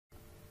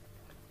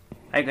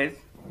Hi guys,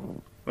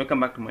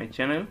 welcome back to my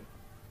channel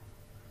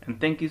and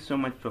thank you so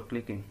much for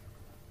clicking.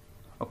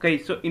 Okay,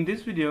 so in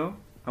this video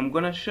I'm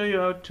gonna show you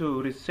how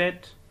to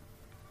reset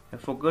a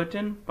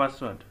forgotten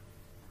password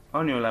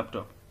on your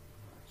laptop.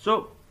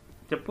 So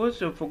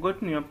suppose you've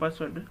forgotten your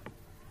password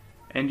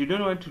and you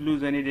don't want to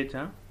lose any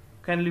data,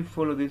 kindly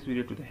follow this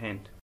video to the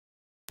end.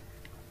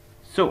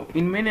 So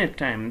in many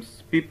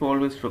times people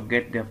always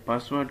forget their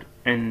password,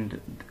 and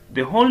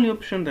the only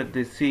option that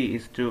they see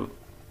is to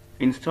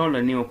install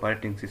a new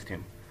operating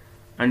system,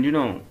 and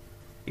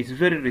it's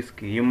very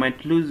risky. You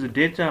might lose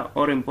data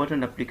or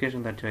important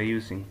application that you are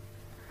using.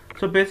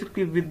 So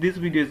basically this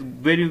video is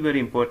very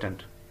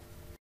important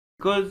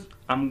because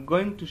I'm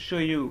going to show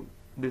you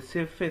the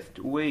safest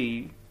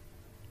way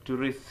to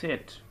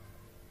reset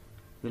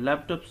the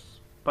laptop's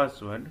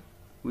password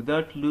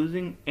without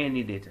losing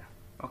any data.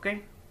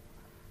 Okay,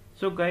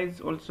 so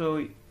guys,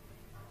 also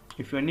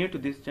if you're new to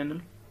this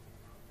channel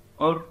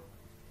or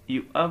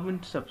you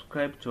haven't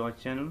subscribed to our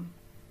channel,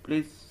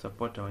 please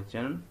support our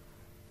channel.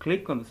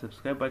 Click on the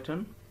subscribe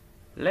button,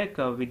 like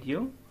our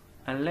video,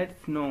 and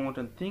let's know what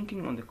I'm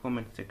thinking on the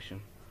comment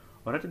section.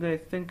 Alright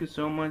guys, thank you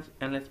so much,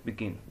 and let's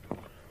begin.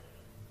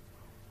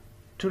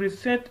 To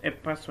reset a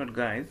password,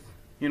 guys,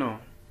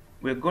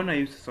 we're gonna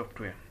use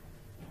software.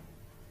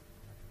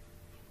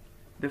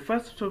 The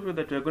first software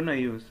that we're gonna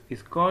use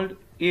is called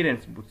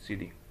Hiren's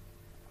BootCD.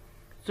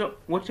 So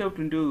what you have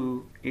to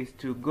do is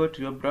to go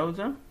to your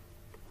browser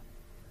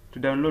to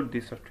download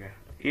this software,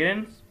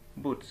 Hiren's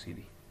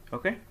BootCD.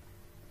 Okay,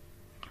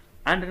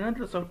 and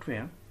another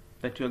software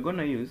that you are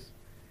gonna use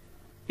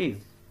is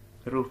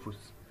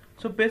Rufus.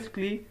 So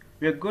basically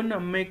we are gonna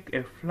make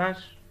a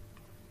flash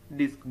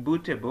disk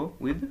bootable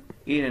with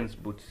Hiren's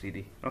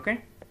BootCD.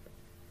 Okay,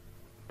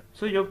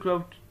 so you have to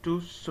have two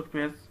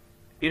softwares,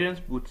 Hiren's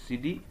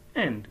BootCD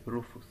and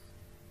Rufus.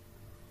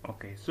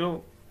 Okay,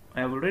 so I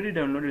have already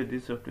downloaded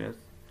these softwares,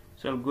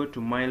 so I'll go to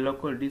my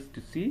local disk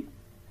to see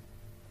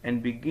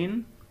and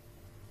begin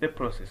the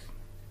process.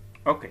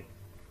 Okay,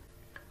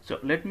 so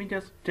let me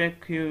just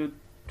take you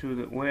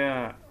to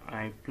where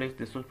I placed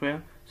the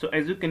software. So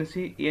as you can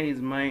see, here is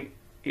my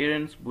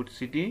Hiren's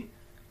BootCD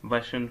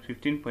version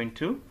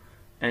 15.2,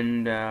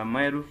 and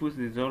my Rufus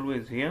is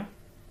always here.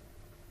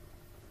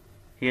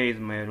 Here is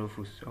my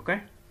Rufus.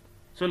 Okay,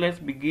 so let's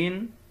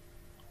begin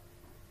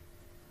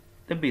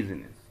the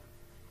business.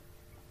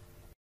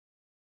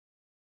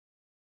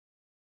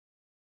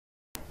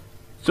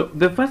 So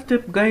the first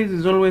step, guys,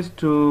 is always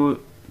to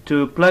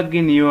plug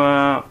in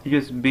your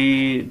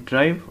USB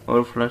drive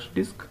or flash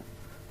disk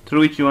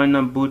through which you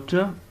wanna boot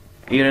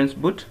Hiren's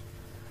boot.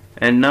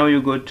 And now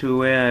you go to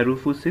where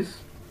Rufus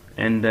is,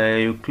 and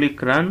you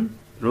click run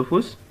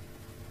Rufus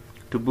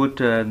to boot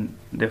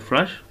the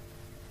flash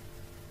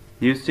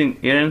using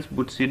Hiren's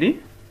BootCD,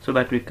 so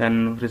that we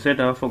can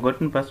reset our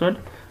forgotten password.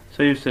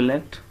 So you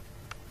select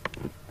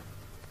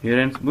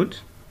Hiren's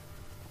boot.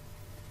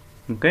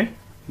 Okay,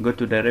 go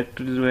to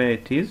directories where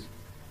it is,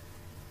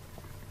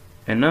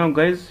 and now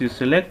guys, you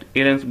select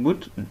Hiren's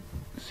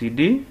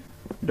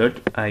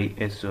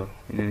BootCD.iso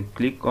and then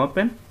click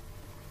open.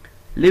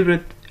 Leave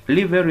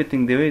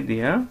everything the way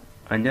they are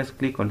and just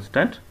click on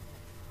start.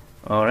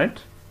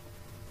 Alright,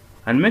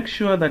 and make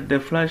sure that the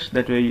flash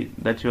that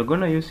you're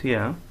gonna use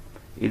here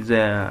is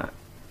a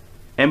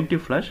empty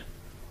flash,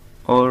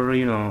 or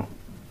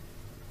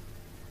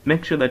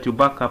make sure that you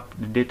back up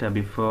the data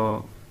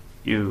before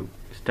you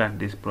start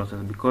this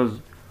process, because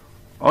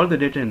all the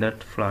data in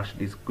that flash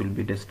disk will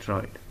be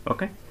destroyed.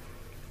 Okay,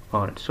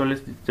 alright, so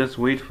let's just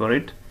wait for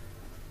it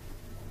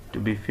to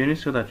be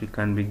finished so that we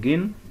can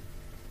begin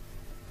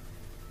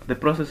the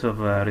process of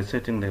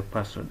resetting the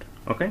password.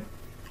 Okay,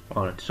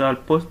 alright, so I'll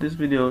pause this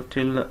video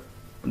till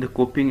the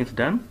copying is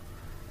done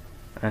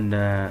and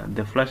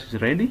the flash is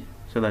ready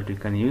so that we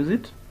can use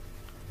it.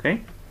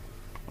 Okay,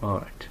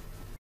 alright.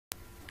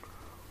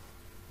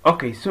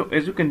 Okay, so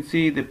as you can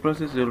see, the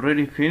process is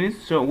already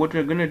finished. So what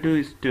we're gonna do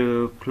is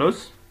to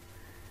close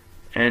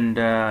and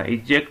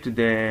eject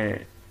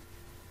the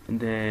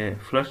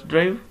flash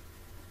drive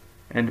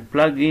and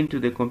plug into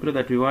the computer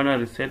that we wanna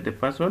reset the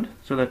password,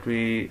 so that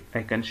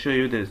I can show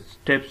you the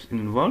steps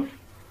involved.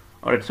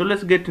 Alright, so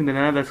let's get to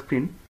another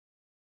screen.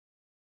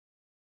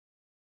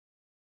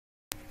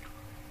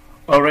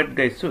 Alright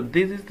guys, so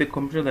this is the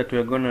computer that we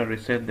are gonna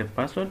reset the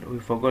password. We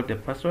forgot the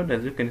password.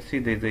 As you can see,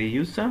 there's a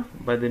user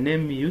by the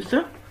name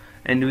user,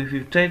 and if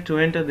you try to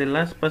enter the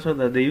last password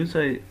that the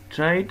user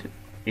tried,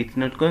 it's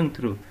not going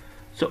through.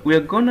 So we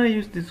are gonna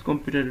use this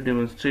computer to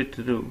demonstrate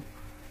to you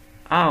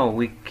how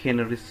we can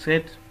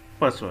reset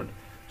password.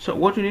 So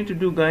what we need to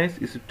do, guys,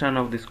 is to turn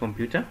off this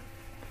computer,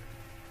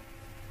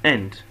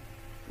 and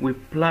we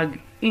plug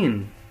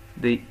in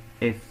the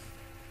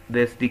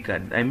SD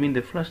card, I mean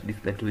the flash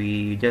disk that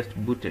we just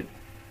booted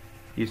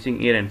using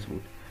Hiren's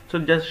boot. So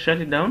just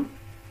shut it down,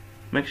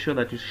 make sure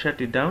that you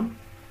shut it down,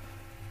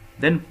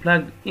 then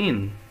plug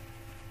in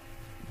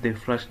the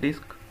flash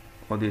disk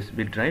or the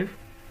USB drive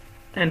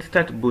and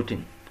start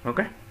booting.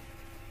 Okay,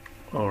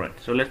 alright,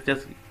 so let's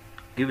just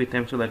give it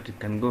time so that it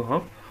can go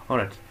off.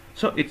 Alright,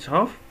 so it's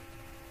off.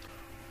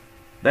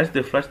 That's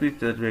the flash disk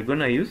that we're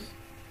gonna use.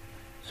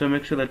 So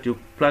make sure that you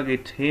plug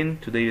it in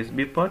to the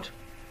USB port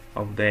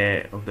of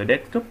the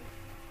desktop.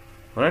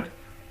 Alright,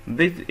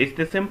 this is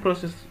the same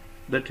process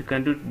that you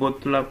can do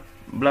both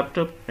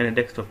laptop and a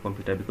desktop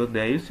computer, because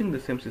they are using the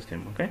same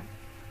system. Okay,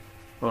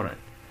 alright,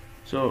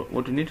 so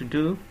what you need to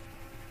do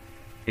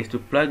is to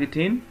plug it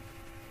in,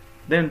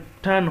 then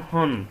turn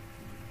on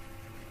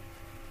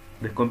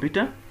the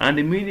computer and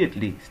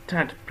immediately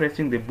start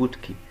pressing the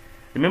boot key.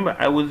 Remember,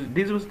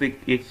 this was a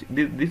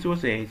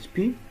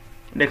HP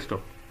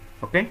desktop.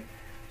 Okay,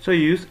 so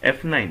you use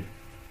F9.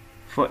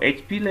 For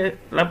HP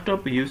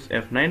laptop you use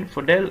F9,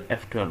 for Dell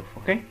F12.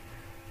 Okay,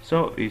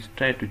 so you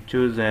try to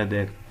choose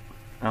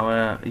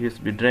our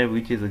USB drive,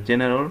 which is a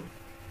general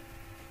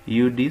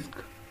U disk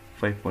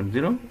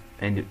 5.0,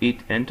 and you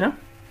hit enter.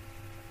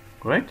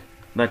 Right,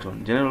 that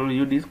one, general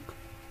U disk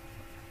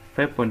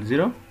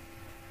 5.0,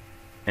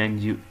 and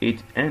you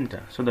hit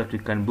enter, so that we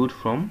can boot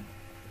from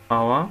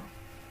our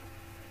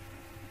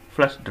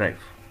flash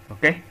drive.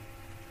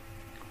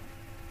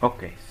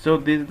 Okay, so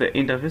this is the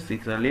interface.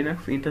 It's a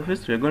Linux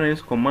interface. We're going to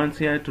use commands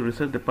here to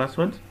reset the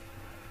passwords.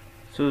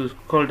 So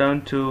scroll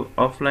down to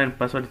offline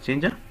password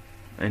changer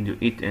and you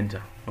hit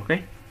enter.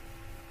 Okay,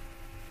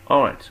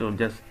 alright, so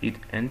just hit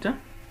enter,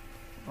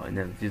 and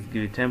then just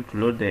give it time to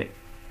load the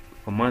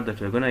command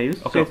that we're going to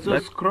use. Okay, so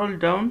scroll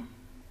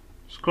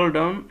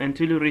down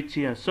until you reach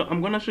here. So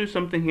I'm going to show you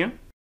something here.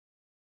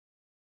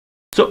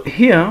 So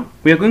here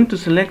we are going to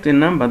select a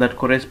number that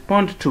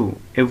corresponds to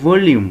a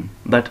volume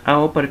that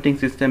our operating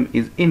system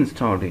is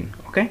installed in.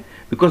 Okay,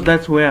 because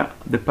that's where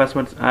the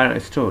passwords are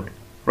stored,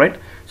 right?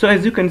 So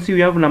as you can see,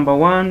 we have number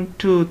 1,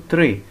 2,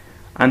 3,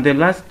 and the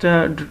last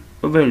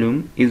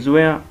volume is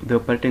where the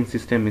operating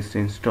system is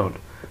installed.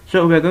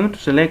 So we are going to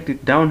select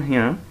it down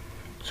here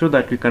so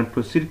that we can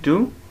proceed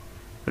to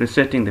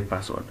resetting the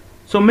password.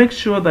 So make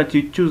sure that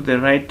you choose the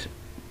right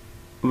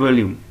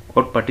volume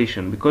or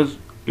partition, because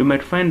you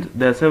might find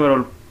there are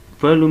several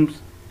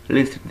volumes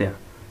listed there.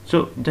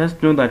 So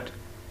just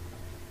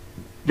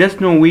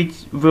know which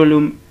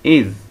volume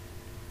is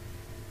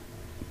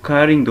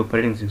carrying the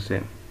operating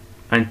system,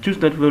 and choose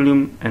that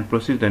volume and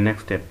proceed to the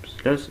next steps.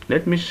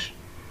 Let me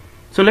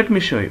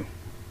show you.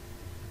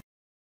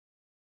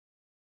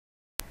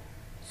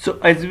 So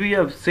as we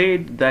have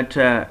said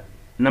that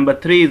number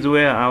 3 is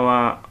where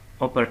our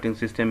operating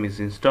system is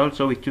installed,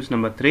 so we choose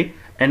number 3.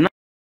 And now,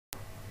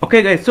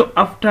 okay guys, so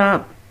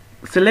after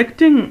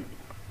selecting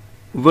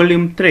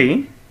volume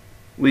 3,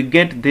 we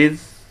get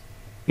this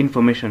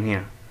information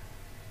here.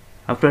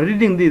 After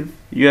reading this,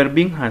 you are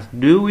being asked,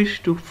 do you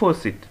wish to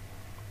force it?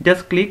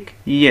 Just click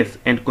yes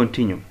and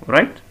continue,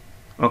 right?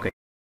 Okay,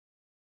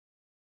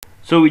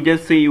 so we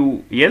just say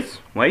yes.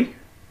 Why?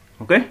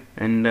 Okay,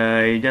 and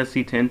you just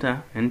hit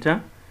enter,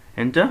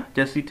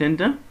 just hit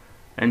enter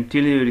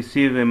until you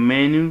receive a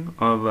menu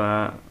of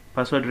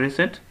password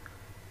reset.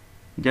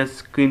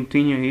 Just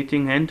continue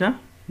hitting enter,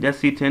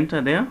 just hit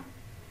enter there.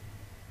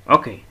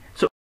 Okay,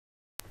 so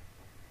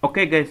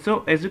okay guys,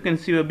 so as you can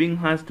see, we're being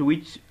asked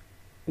which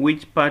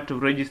part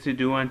of registry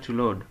do you want to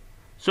load.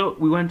 So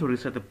we want to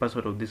reset the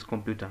password of this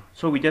computer,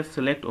 so we just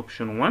select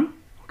option 1,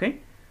 okay,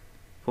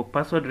 for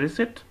password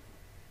reset,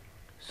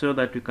 so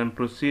that we can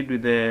proceed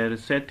with the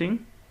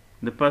resetting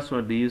the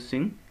password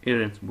using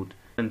Hiren's boot,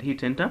 and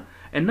hit enter.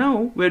 And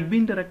now we're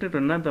being directed to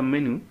another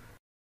menu.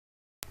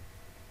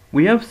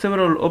 We have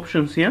several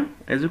options here,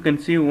 as you can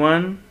see,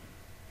 1,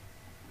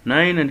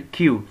 9 and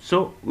Q.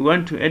 So we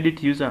want to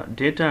edit user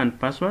data and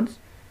passwords,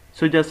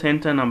 so just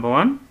enter number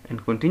 1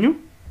 and continue.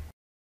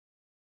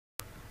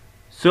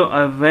 So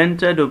I've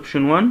entered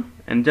option 1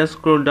 and just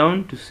scroll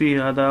down to see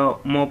other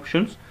more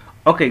options.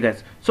 Okay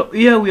guys, so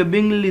here we are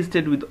being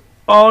listed with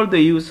all the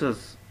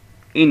users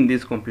in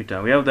this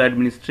computer. We have the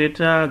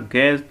administrator,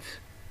 guest,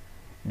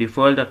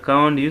 default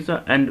account,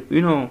 user, and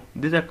you know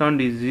this account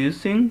is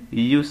using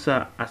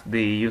user as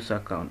the user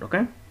account.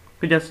 Okay,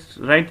 so just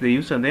write the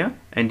user there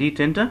and hit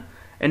enter.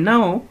 And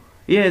now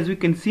here, as we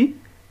can see,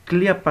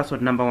 clear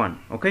password number 1.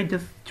 Okay,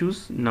 just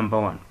choose number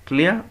 1,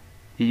 clear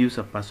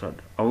user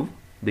password of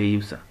the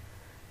user.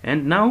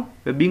 And now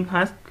we're being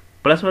asked,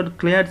 password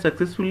cleared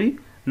successfully,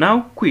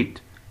 now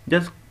quit.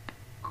 Just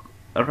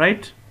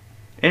write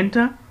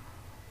enter,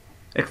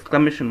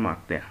 exclamation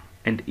mark there,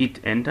 and hit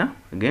enter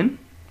again,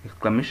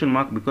 exclamation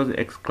mark, because the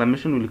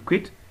exclamation will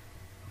quit.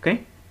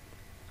 Okay,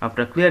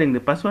 after clearing the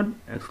password,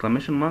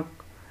 exclamation mark,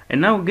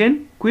 and now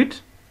again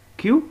quit.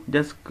 Q,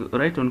 just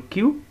write on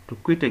Q to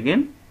quit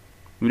again.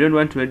 We don't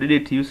want to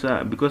edit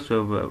user because we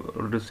have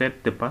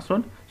reset the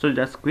password, so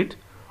just quit.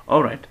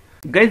 Alright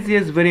guys,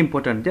 yes, very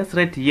important, just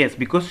write yes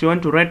because you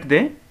want to write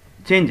the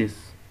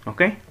changes.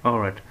 Okay,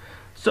 alright,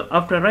 so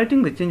after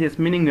writing the changes,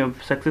 meaning you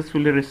have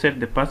successfully reset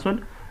the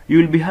password, you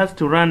will be asked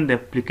to run the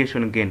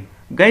application again.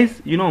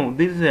 Guys, you know,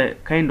 this is a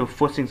kind of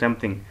forcing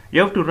something.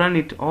 You have to run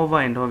it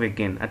over and over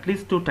again, at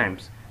least 2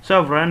 times.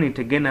 So I've run it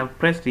again, I've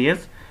pressed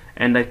yes,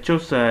 and I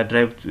chose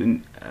drive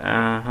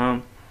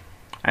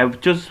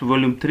I've chose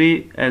volume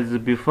 3 as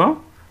before,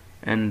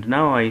 and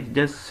now I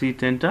just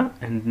hit enter,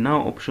 and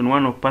now option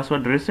 1 of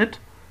password reset.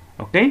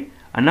 Okay,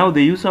 and now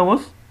the user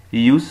was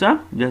user.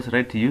 Just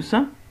write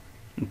user.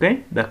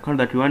 Okay, the account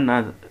that you want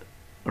to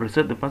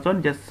reset the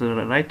password, just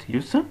write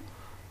user.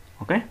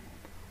 Okay,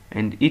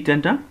 and hit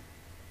enter.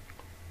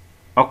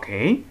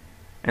 Okay,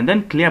 and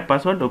then clear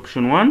password,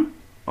 option 1.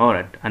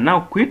 Alright, and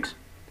now quit.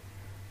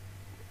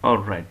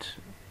 Alright,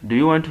 do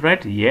you want to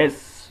write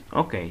yes?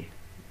 Okay,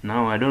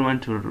 now I don't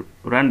want to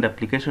run the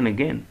application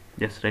again,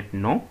 just write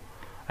no.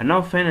 And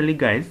now finally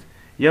guys,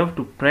 you have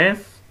to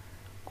press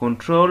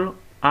Control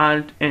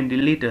Alt and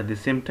Delete at the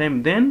same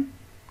time, then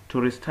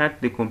to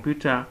restart the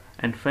computer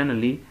and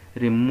finally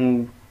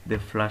remove the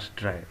flash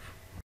drive.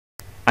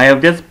 I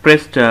have just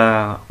pressed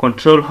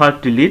Control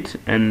Alt Delete,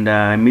 and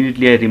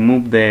immediately I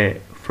removed the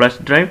flash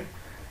drive,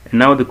 and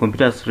now the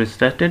computer has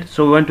restarted.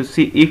 So we want to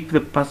see if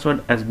the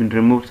password has been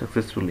removed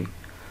successfully.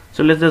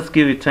 So let's just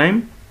give it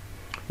time.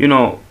 You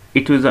know,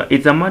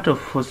 it's a matter of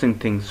forcing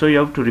things, so you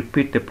have to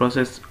repeat the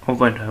process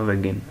over and over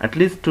again, at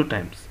least 2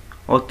 times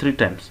or 3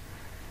 times,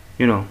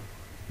 you know.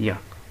 Yeah,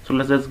 so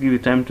let's just give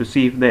it time to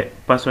see if the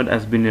password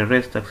has been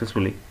erased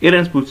successfully.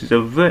 Hiren's Boot is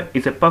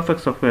a perfect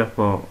software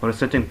for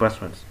resetting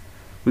passwords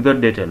without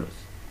data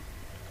loss.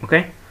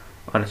 Okay,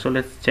 alright, so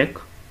let's check.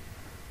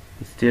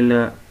 It's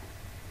still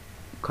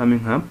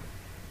coming up.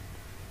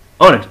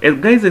 Alright,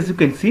 guys, as you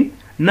can see,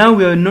 now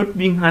we are not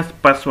being asked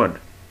password.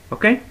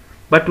 Okay,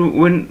 but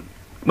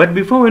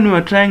before, when we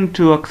were trying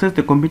to access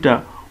the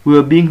computer, we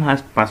were being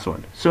asked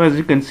password. So as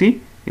you can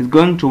see, it's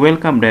going to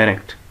welcome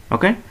direct.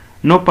 Okay,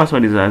 no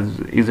password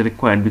is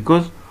required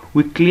because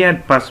we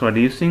cleared password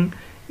using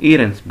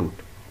Hiren's Boot.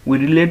 We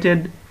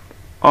deleted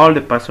all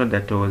the password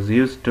that was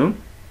used to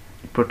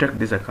protect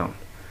this account.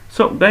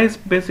 So guys,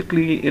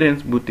 basically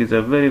Hiren's Boot is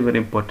a very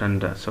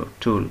important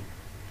tool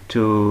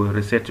to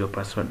reset your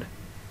password.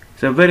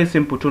 It's a very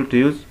simple tool to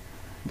use.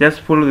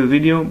 Just follow the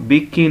video,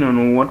 be keen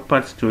on what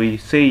parts to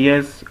say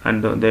yes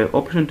and the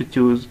option to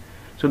choose,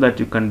 so that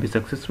you can be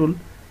successful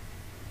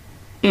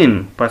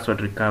in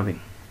password recovery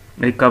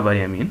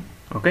I mean.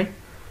 Okay,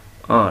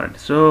 alright,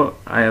 so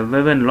I have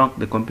even locked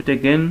the computer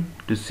again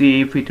to see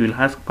if it will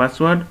ask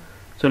password.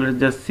 So let's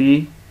just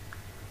see.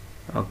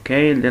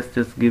 Okay, let's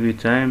just give it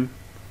time.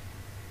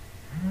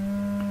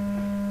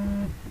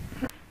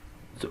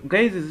 So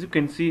guys, as you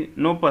can see,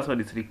 no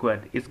password is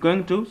required. It's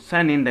going to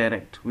sign in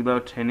direct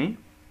without any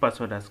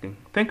password asking.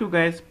 Thank you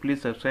guys.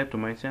 Please subscribe to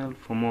my channel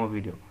for more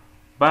video.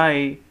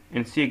 Bye,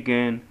 and see you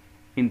again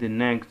in the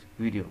next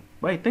video.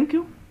 Bye. Thank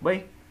you.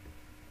 Bye.